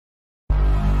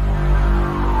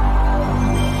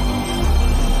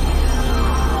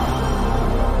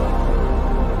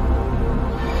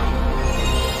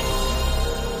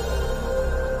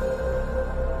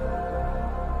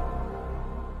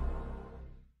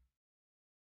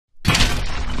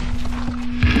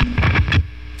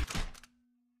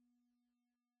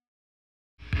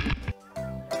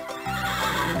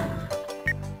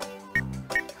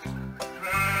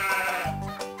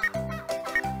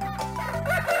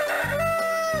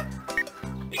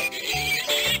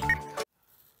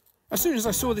As soon as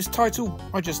I saw this title,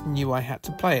 I just knew I had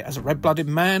to play it. As a red-blooded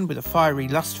man with a fiery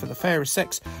lust for the fairest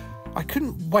sex, I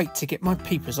couldn't wait to get my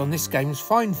peepers on this game's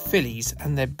fine fillies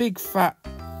and their big fat...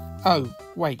 Oh,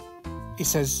 wait, it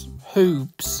says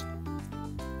Hoobs.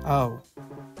 Oh.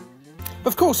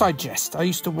 Of course I jest. I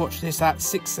used to watch this at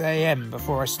 6 AM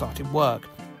before I started work.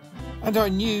 And I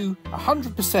knew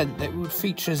 100% that it would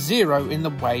feature zero in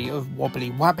the way of wobbly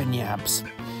wabbanyabs.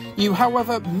 You,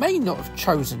 however, may not have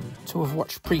chosen to have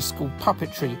watched preschool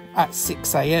puppetry at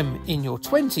 6 AM in your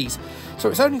 20s, so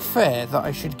it's only fair that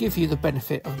I should give you the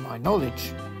benefit of my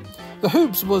knowledge. The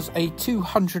Hoobs was a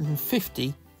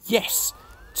 250, yes,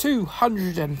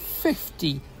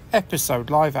 250 episode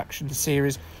live-action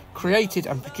series created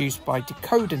and produced by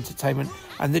Decode Entertainment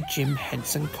and the Jim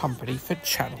Henson Company for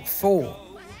Channel 4.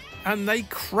 And they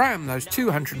crammed those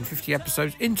 250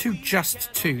 episodes into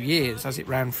just 2 years, as it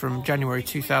ran from January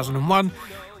 2001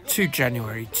 to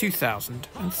January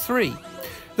 2003.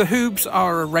 The Hoobs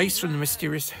are a race from the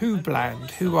mysterious Hoobland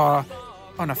who are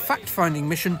on a fact-finding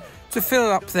mission to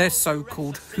fill up their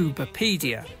so-called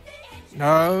Hoobopedia.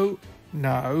 No,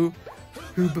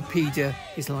 Hoobopedia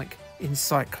is like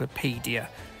encyclopedia,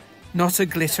 not a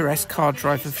glitter-esque hard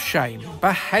drive of shame.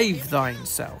 Behave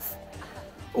thyself.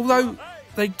 Although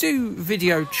they do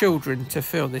video children to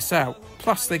fill this out,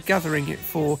 plus they're gathering it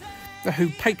for the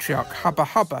Hoob patriarch Hubba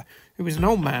Hubba, who is an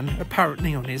old man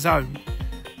apparently on his own.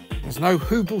 There's no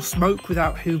Hooble smoke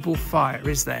without Hooble fire,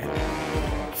 is there?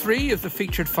 3 of the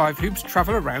featured 5 Hoobs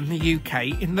travel around the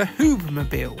UK in the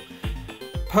Hoobmobile.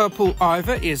 Purple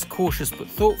Ivor is cautious but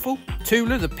thoughtful,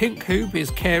 Tula the pink Hoob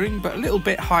is caring but a little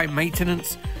bit high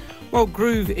maintenance, while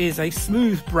Groove is a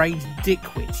smooth-brained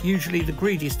dickwit, usually the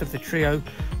greediest of the trio,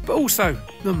 but also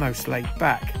the most laid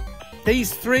back.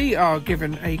 These 3 are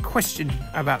given a question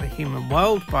about the human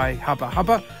world by Hubba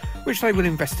Hubba, which they will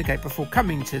investigate before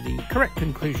coming to the correct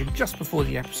conclusion just before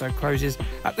the episode closes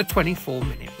at the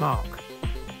 24-minute mark.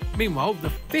 Meanwhile,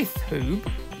 the 5th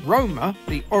Hoob, Roma,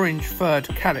 the orange-furred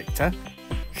character,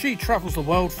 she travels the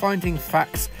world finding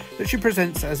facts that she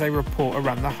presents as a report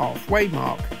around the halfway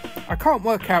mark. I can't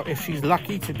work out if she's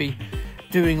lucky to be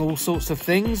doing all sorts of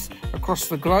things across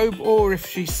the globe, or if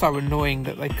she's so annoying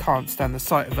that they can't stand the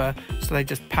sight of her, so they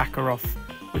just pack her off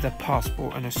with a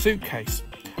passport and a suitcase.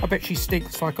 I bet she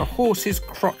stinks like a horse's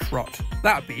crotch rot.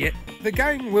 That'd be it. The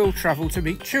gang will travel to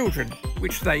meet children,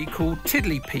 which they call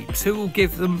Tiddlypeeps, who will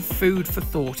give them food for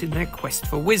thought in their quest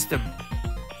for wisdom.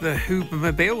 The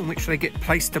Hoobmobile, in which they get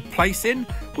place to place in,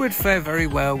 would fare very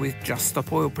well with Just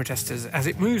Stop Oil protesters, as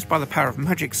it moves by the power of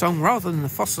magic song rather than the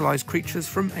fossilised creatures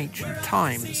from ancient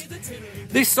times.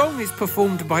 This song is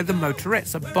performed by the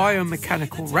Motorettes, a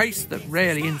biomechanical race that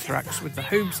rarely interacts with the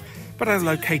Hoobs, but are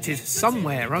located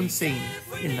somewhere unseen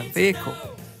in the vehicle.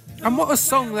 And what a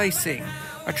song they sing,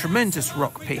 a tremendous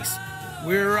rock piece.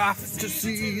 We're off to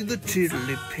see the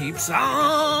Tiddlypeeps,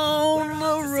 on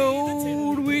the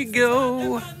road we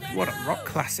go. What a rock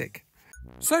classic.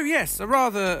 So yes, a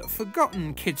rather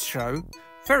forgotten kids show,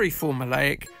 very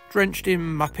formulaic, drenched in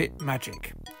Muppet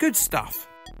magic. Good stuff.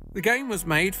 The game was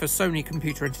made for Sony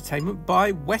Computer Entertainment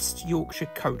by West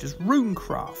Yorkshire coders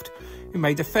Runecraft, who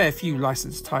made a fair few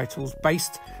licensed titles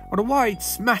based on a wide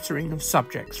smattering of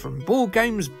subjects from board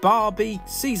games, Barbie,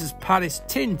 Caesar's Palace,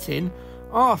 Tintin,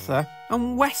 Arthur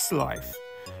and Westlife.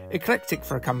 Eclectic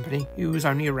for a company who was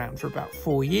only around for about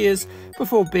 4 years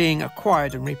before being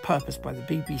acquired and repurposed by the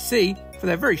BBC for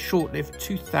their very short-lived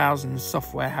 2000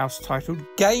 software house titled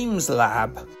Games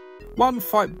Lab. 1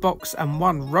 Fight Box and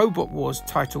 1 Robot Wars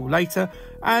title later,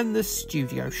 and the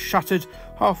studio shuttered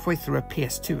halfway through a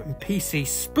PS2 and PC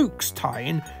Spooks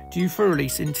tie-in due for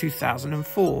release in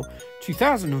 2004.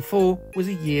 2004 was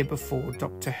a year before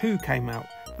Doctor Who came out.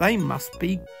 They must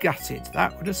be gutted.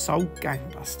 That would have sold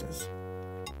gangbusters.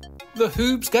 The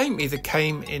Hoobs game either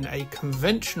came in a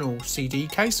conventional CD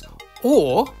case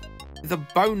or the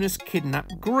bonus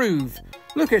kidnapped Groove.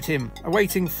 Look at him,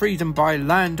 awaiting freedom by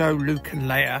Lando, Luke and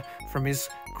Leia from his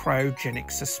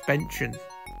cryogenic suspension.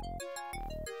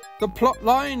 The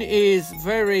plotline is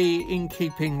very in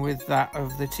keeping with that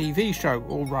of the TV show,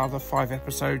 or rather 5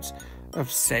 episodes of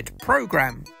said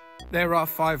programme. There are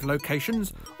 5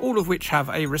 locations, all of which have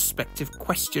a respective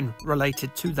question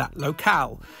related to that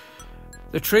locale.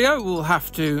 The trio will have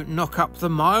to knock up the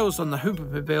miles on the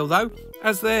Hoobmobile though,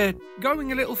 as they're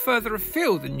going a little further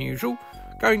afield than usual,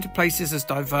 going to places as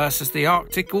diverse as the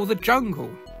Arctic or the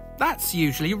jungle. That's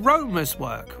usually Roma's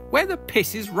work. Where the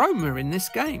piss is Roma in this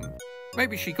game?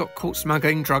 Maybe she got caught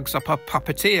smuggling drugs up her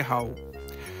puppeteer hole.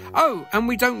 Oh, and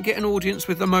we don't get an audience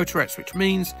with the Motorettes, which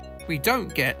means we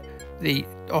don't get the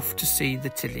Off to See the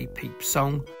Tiddlypeeps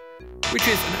song. which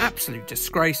is an absolute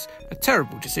disgrace, a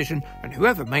terrible decision, and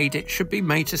whoever made it should be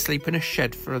made to sleep in a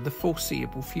shed for the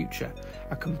foreseeable future.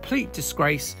 A complete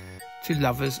disgrace to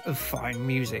lovers of fine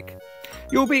music.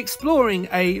 You'll be exploring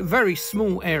a very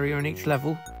small area in each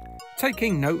level,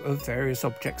 taking note of various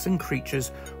objects and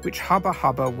creatures, which Hubba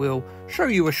Hubba will show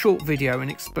you a short video and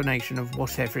explanation of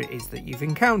whatever it is that you've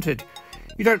encountered.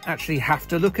 You don't actually have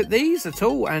to look at these at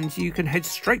all, and you can head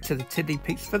straight to the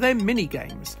Tiddlypeeps for their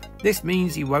mini-games. This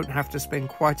means you won't have to spend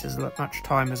quite as much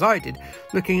time as I did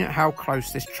looking at how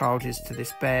close this child is to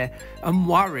this bear and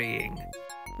worrying.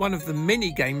 One of the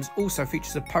mini-games also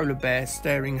features a polar bear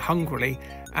staring hungrily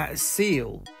at a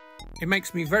seal. It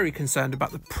makes me very concerned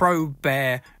about the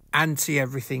pro-bear,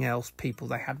 anti-everything else people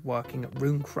they had working at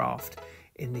Runecraft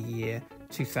in the year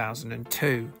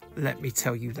 2002. Let me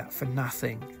tell you that for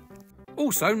nothing.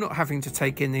 Also, not having to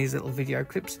take in these little video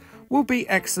clips will be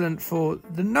excellent for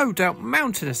the no doubt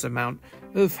mountainous amount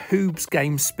of Hoobs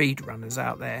game speedrunners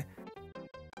out there.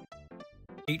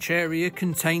 Each area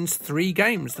contains 3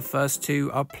 games. The first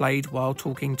 2 are played while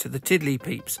talking to the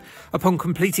Tiddlypeeps. Upon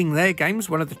completing their games,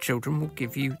 one of the children will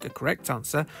give you the correct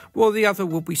answer, while the other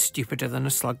will be stupider than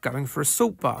a slug going for a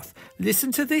salt bath.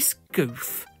 Listen to this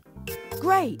goof.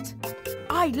 Great!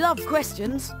 I love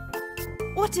questions.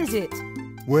 What is it?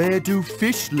 Where do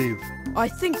fish live? I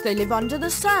think they live under the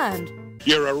sand.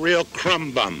 You're a real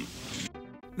crumb bum.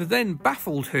 The then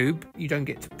baffled Hoob, you don't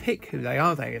get to pick who they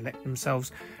are, they elect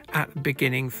themselves at the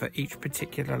beginning for each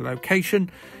particular location,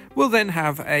 will then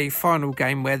have a final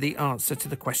game where the answer to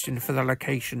the question for the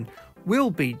location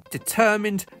will be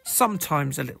determined,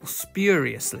 sometimes a little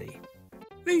spuriously.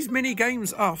 These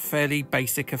mini-games are fairly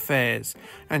basic affairs,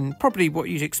 and probably what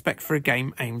you'd expect for a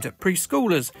game aimed at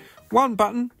preschoolers. One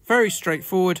button, very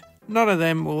straightforward, none of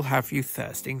them will have you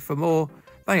thirsting for more.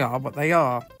 They are what they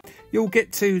are. You'll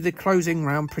get to the closing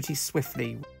round pretty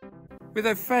swiftly, with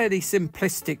a fairly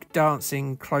simplistic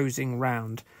dancing closing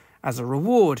round as a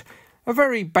reward. A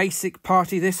very basic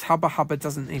party this. Hubba Hubba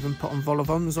doesn't even put on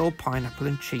vol-au-vents or pineapple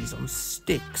and cheese on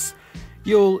sticks.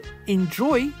 You'll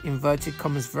enjoy, inverted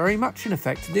commas, very much in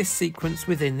effect, this sequence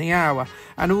within the hour,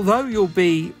 and although you'll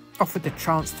be offered the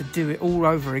chance to do it all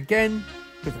over again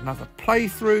with another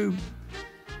playthrough,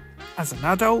 as an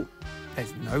adult,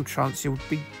 there's no chance you'll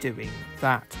be doing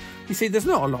that. You see, there's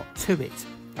not a lot to it.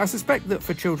 I suspect that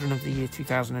for children of the year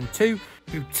 2002,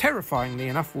 who terrifyingly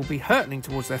enough will be hurtling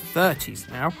towards their 30s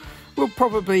now, will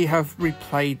probably have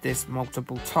replayed this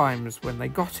multiple times when they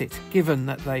got it, given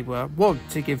that they were wont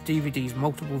to give DVDs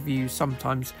multiple views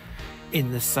sometimes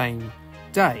in the same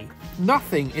day.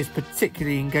 Nothing is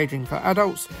particularly engaging for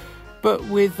adults, but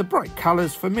with the bright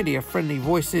colours, familiar friendly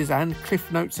voices and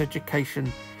Cliff Notes education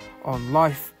on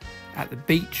life at the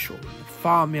beach or in the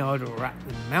farmyard or at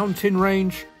the mountain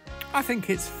range, I think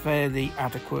it's fairly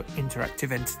adequate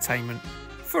interactive entertainment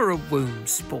for a womb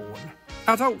spawn.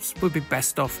 Adults would be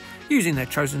best off using their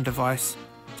chosen device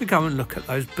to go and look at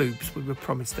those boobs we were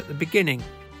promised at the beginning.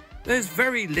 There's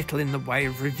very little in the way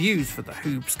of reviews for the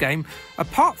Hoobs game,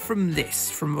 apart from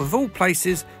this, from of all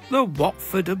places, the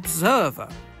Watford Observer.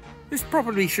 This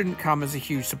probably shouldn't come as a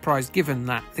huge surprise given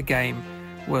that the game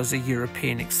was a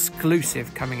European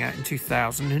exclusive coming out in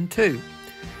 2002.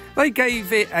 They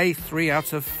gave it a 3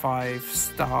 out of 5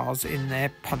 stars in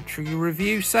their punchy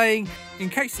review, saying, in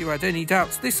case you had any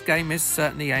doubts, this game is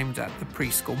certainly aimed at the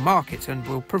preschool market and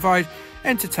will provide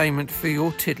entertainment for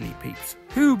your Tiddlypeeps.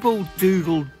 Hooble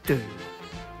doodle doo.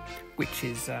 Which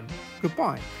is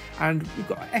goodbye. And we've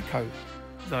got to echo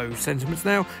those sentiments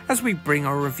now as we bring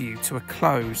our review to a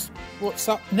close. What's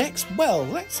up next? Well,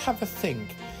 let's have a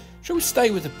think. Shall we stay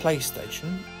with the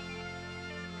PlayStation?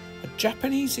 A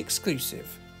Japanese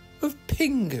exclusive of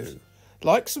Pingu.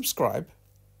 Like, subscribe,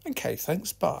 and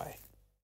thanks, bye.